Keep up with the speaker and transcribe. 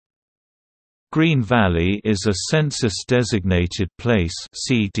Green Valley is a census-designated place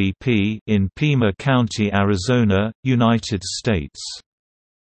 (CDP) in Pima County, Arizona, United States.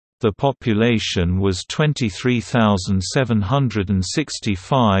 The population was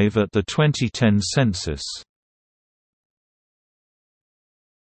 23,765 at the 2010 census.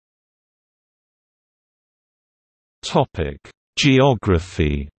 Topic: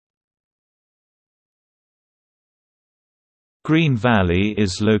 Geography. Green Valley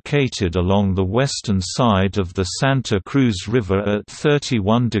is located along the western side of the Santa Cruz River at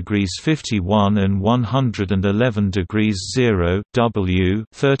 31 degrees 51 and 111 degrees 0 W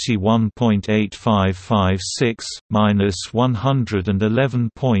 31.8556 minus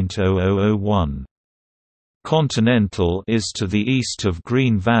 111.0001. Continental is to the east of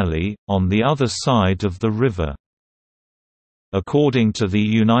Green Valley, on the other side of the river. According to the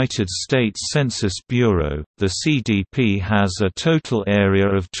United States Census Bureau, the CDP has a total area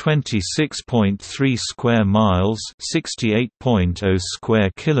of 26.3 square miles, 68.0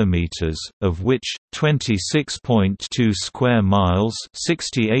 square kilometers, of which 26.2 square miles,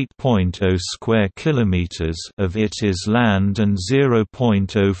 68.0 square kilometers of it is land and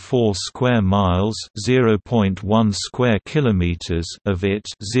 0.04 square miles, 0.1 square kilometers of it,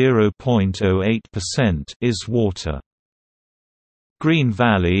 0.08% is water. Green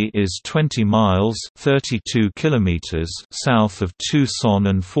Valley is 20 miles (32 kilometers) south of Tucson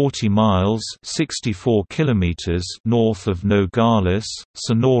and 40 miles (64 kilometers) north of Nogales,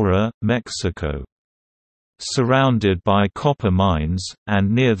 Sonora, Mexico. Surrounded by copper mines,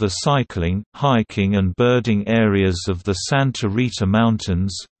 and near the cycling, hiking and birding areas of the Santa Rita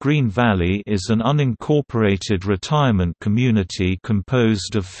Mountains, Green Valley is an unincorporated retirement community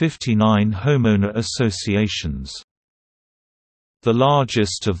composed of 59 homeowner associations. The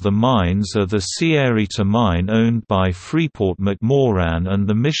largest of the mines are the Sierrita mine owned by Freeport-McMoRan and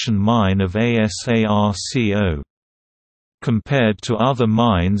the Mission mine of ASARCO. Compared to other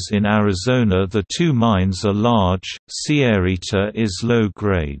mines in Arizona, the two mines are large, Sierrita is low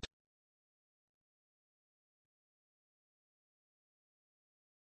grade.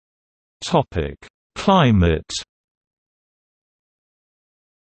 Climate.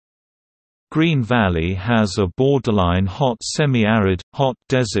 Green Valley has a borderline hot semi-arid, hot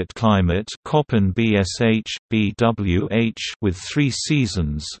desert climate Köppen BSH, BWH with 3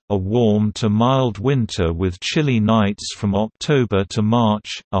 seasons, a warm to mild winter with chilly nights from October to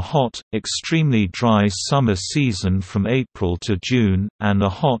March, a hot, extremely dry summer season from April to June, and a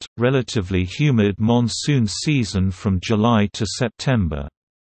hot, relatively humid monsoon season from July to September.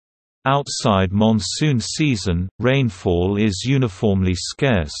 Outside monsoon season, rainfall is uniformly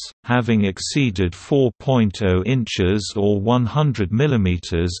scarce, having exceeded 4.0 inches or 100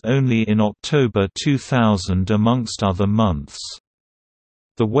 mm only in October 2000 amongst other months.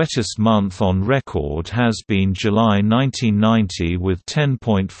 The wettest month on record has been July 1990 with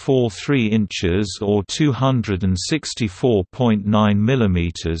 10.43 inches or 264.9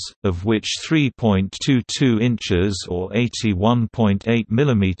 mm, of which 3.22 inches or 81.8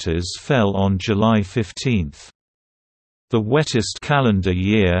 mm fell on July 15. The wettest calendar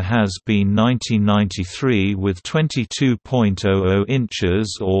year has been 1993 with 22.00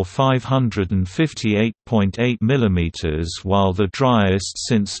 inches or 558.8 mm, while the driest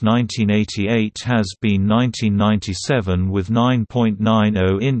since 1988 has been 1997 with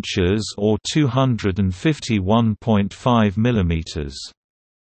 9.90 inches or 251.5 mm.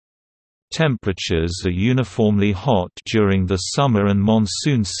 Temperatures are uniformly hot during the summer and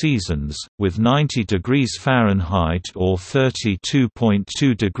monsoon seasons, with 90 degrees Fahrenheit or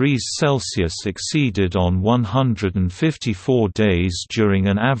 32.2 degrees Celsius exceeded on 154 days during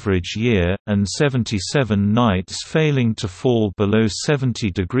an average year, and 77 nights failing to fall below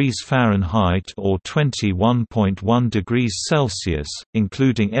 70 degrees Fahrenheit or 21.1 degrees Celsius,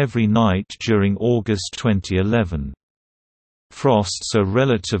 including every night during August 2011. Frosts are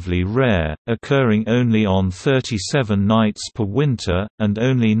relatively rare, occurring only on 37 nights per winter, and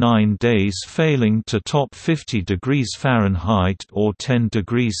only 9 days failing to top 50 degrees Fahrenheit or 10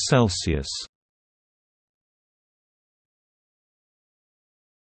 degrees Celsius.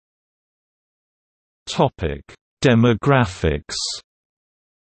 Demographics.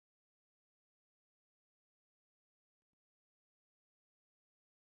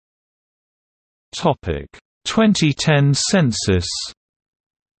 Topic 2010 census.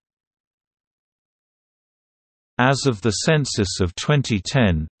 As of the census of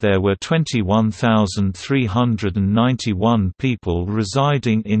 2010, there were 21,391 people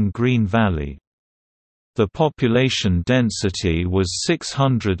residing in Green Valley. The population density was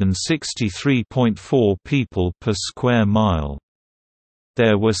 663.4 people per square mile.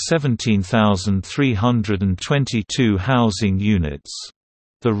 There were 17,322 housing units.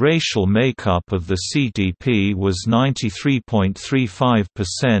 The racial makeup of the CDP was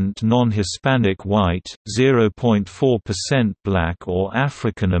 93.35% non-Hispanic white, 0.4% black or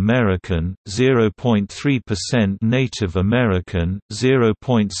African American, 0.3% Native American,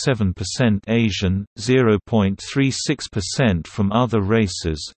 0.7% Asian, 0.36% from other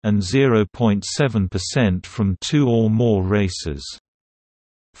races, and 0.7% from two or more races.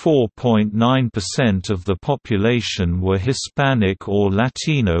 4.9% of the population were Hispanic or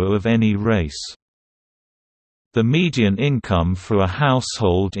Latino of any race. The median income for a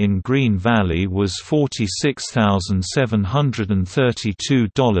household in Green Valley was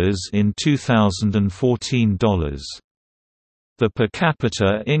 $46,732 in 2014 dollars. The per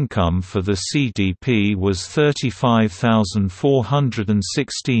capita income for the CDP was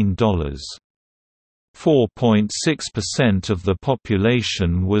 $35,416. 4.6% of the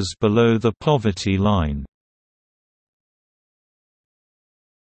population was below the poverty line.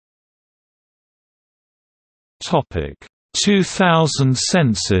 Topic: 2000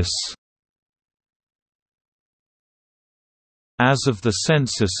 census. As of the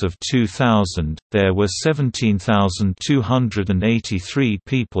census of 2000, there were 17,283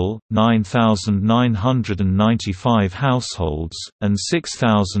 people, 9,995 households, and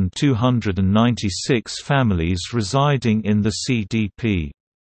 6,296 families residing in the CDP.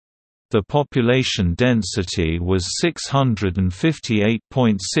 The population density was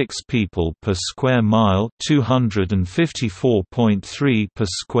 658.6 people per square mile, 254.3 per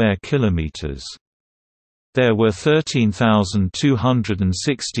square kilometers. There were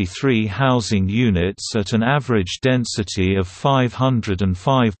 13,263 housing units at an average density of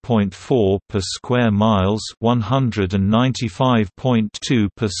 505.4 per square miles, 195.2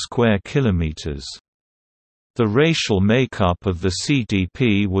 per square kilometers. The racial makeup of the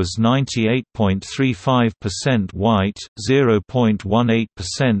CDP was 98.35% white,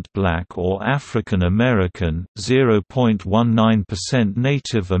 0.18% black or African American, 0.19%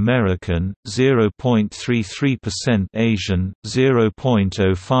 Native American, 0.33% Asian,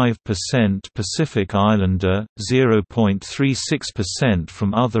 0.05% Pacific Islander, 0.36%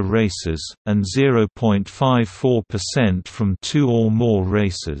 from other races, and 0.54% from two or more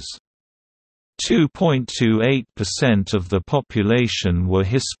races. 2.28% of the population were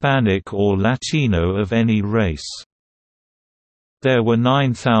Hispanic or Latino of any race. There were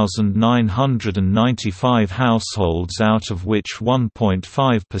 9,995 households, out of which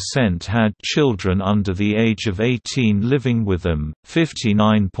 1.5% had children under the age of 18 living with them,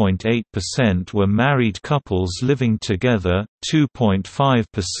 59.8% were married couples living together,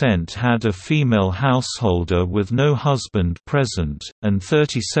 2.5% had a female householder with no husband present, and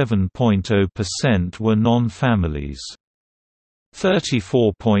 37.0% were non-families.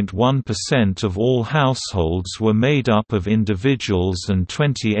 34.1% of all households were made up of individuals and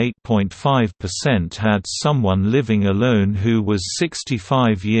 28.5% had someone living alone who was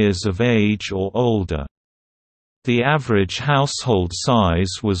 65 years of age or older. The average household size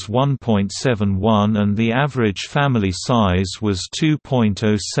was 1.71 and the average family size was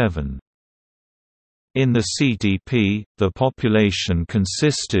 2.07. In the CDP, the population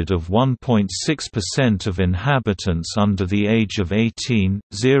consisted of 1.6% of inhabitants under the age of 18,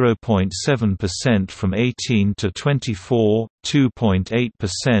 0.7% from 18 to 24,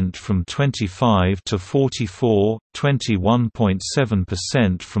 2.8% from 25 to 44,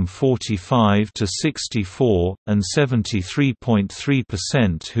 21.7% from 45 to 64, and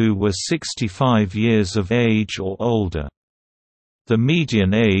 73.3% who were 65 years of age or older. The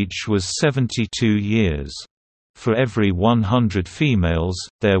median age was 72 years. For every 100 females,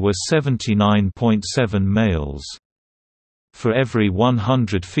 there were 79.7 males. For every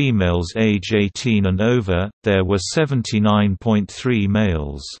 100 females age 18 and over, there were 79.3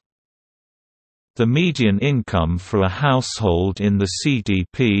 males. The median income for a household in the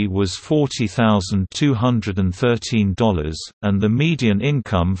CDP was $40,213, and the median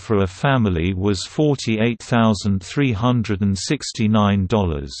income for a family was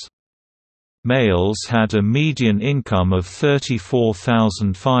 $48,369. Males had a median income of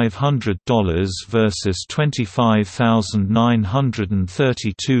 $34,500 versus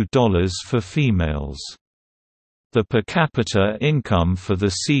 $25,932 for females. The per capita income for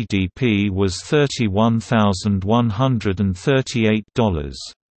the CDP was $31,138.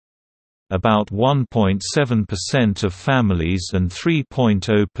 About 1.7% of families and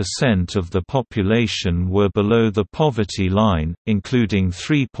 3.0% of the population were below the poverty line, including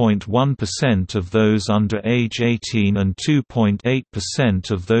 3.1% of those under age 18 and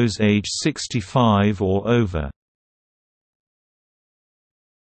 2.8% of those age 65 or over.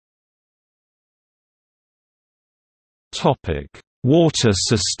 Water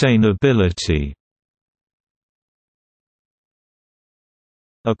sustainability.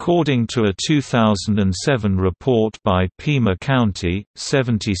 According to a 2007 report by Pima County,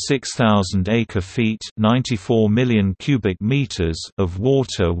 76,000 acre-feet (94 million cubic meters) of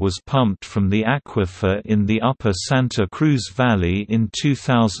water was pumped from the aquifer in the upper Santa Cruz Valley in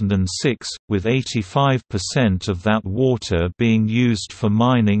 2006, with 85% of that water being used for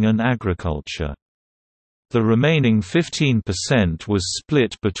mining and agriculture. The remaining 15% was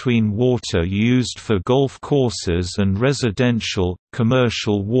split between water used for golf courses and residential,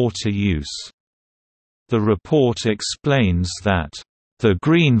 commercial water use. The report explains that, "The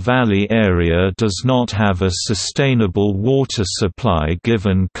Green Valley area does not have a sustainable water supply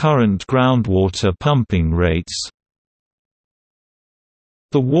given current groundwater pumping rates.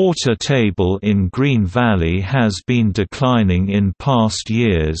 The water table in Green Valley has been declining in past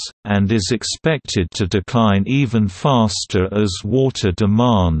years, and is expected to decline even faster as water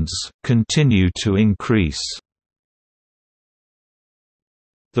demands continue to increase."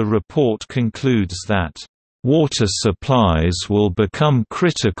 The report concludes that, "Water supplies will become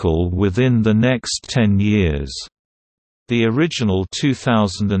critical within the next 10 years." The original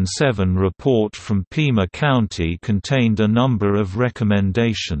 2007 report from Pima County contained a number of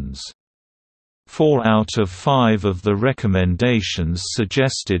recommendations. 4 out of 5 of the recommendations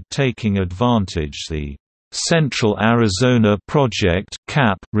suggested taking advantage the Central Arizona Project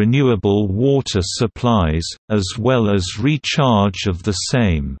 (CAP) renewable water supplies, as well as recharge of the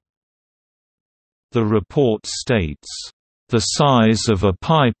same. The report states, "The size of a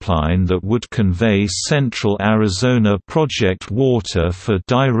pipeline that would convey Central Arizona Project water for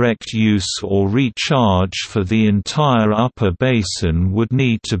direct use or recharge for the entire upper basin would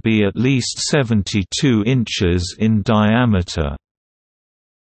need to be at least 72 inches in diameter."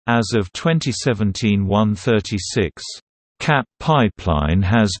 As of 2017-136, CAP pipeline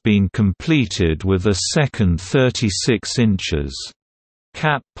has been completed with a second 36 inches.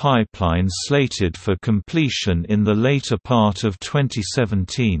 CAP pipeline slated for completion in the later part of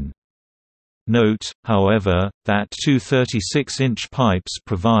 2017. Note, however, that two 36-inch pipes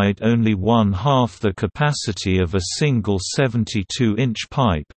provide only one-half the capacity of a single 72-inch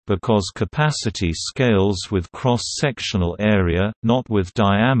pipe, because capacity scales with cross-sectional area, not with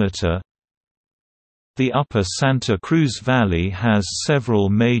diameter. The upper Santa Cruz Valley has several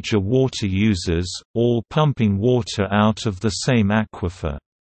major water users, all pumping water out of the same aquifer.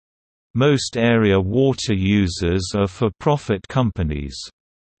 Most area water users are for-profit companies.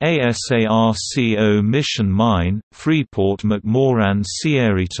 ASARCO Mission Mine, Freeport-McMoran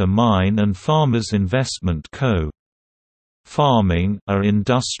Sierrita Mine and Farmers Investment Co. Farming are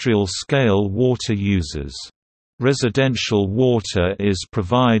industrial-scale water users. Residential water is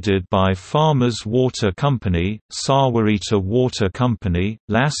provided by Farmers Water Company, Sahuarita Water Company,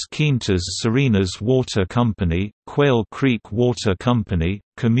 Las Quintas Serenas Water Company, Quail Creek Water Company,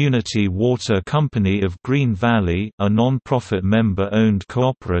 Community Water Company of Green Valley, a non-profit member-owned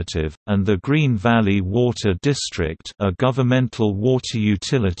cooperative, and the Green Valley Water District, a governmental water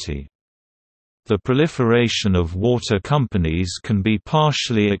utility. The proliferation of water companies can be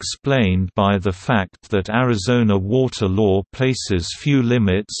partially explained by the fact that Arizona water law places few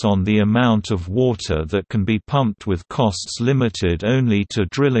limits on the amount of water that can be pumped, with costs limited only to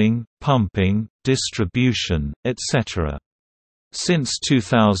drilling, pumping, distribution, etc. Since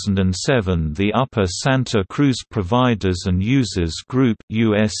 2007, the Upper Santa Cruz Providers and Users Group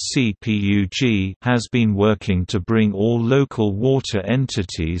 (USCPUG) has been working to bring all local water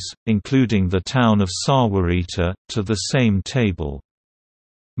entities, including the town of Sahuarita, to the same table.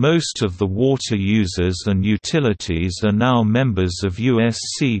 Most of the water users and utilities are now members of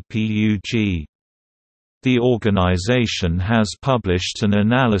USCPUG. The organization has published an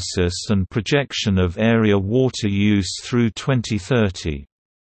analysis and projection of area water use through 2030.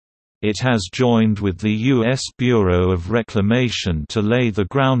 It has joined with the U.S. Bureau of Reclamation to lay the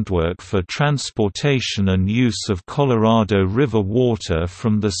groundwork for transportation and use of Colorado River water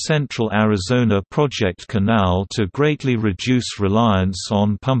from the Central Arizona Project Canal to greatly reduce reliance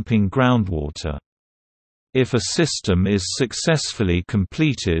on pumping groundwater. If a system is successfully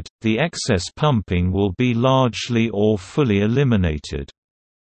completed, the excess pumping will be largely or fully eliminated.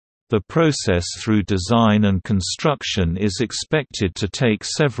 The process through design and construction is expected to take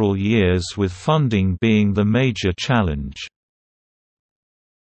several years, with funding being the major challenge.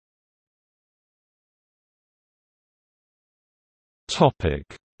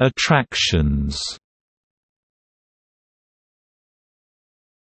 Attractions.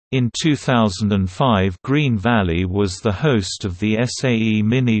 In 2005, Green Valley was the host of the SAE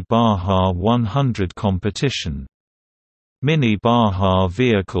Mini Baja 100 competition. Mini Baja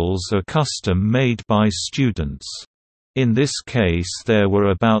vehicles are custom-made by students. In this case there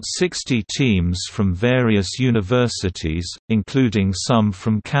were about 60 teams from various universities, including some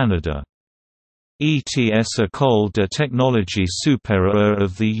from Canada. ETS École de Technologie Supérieure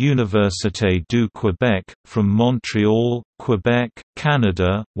of the Université du Québec, from Montreal, Quebec,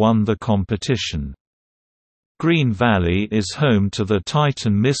 Canada, won the competition. Green Valley is home to the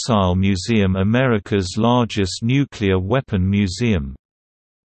Titan Missile Museum, America's largest nuclear weapon museum.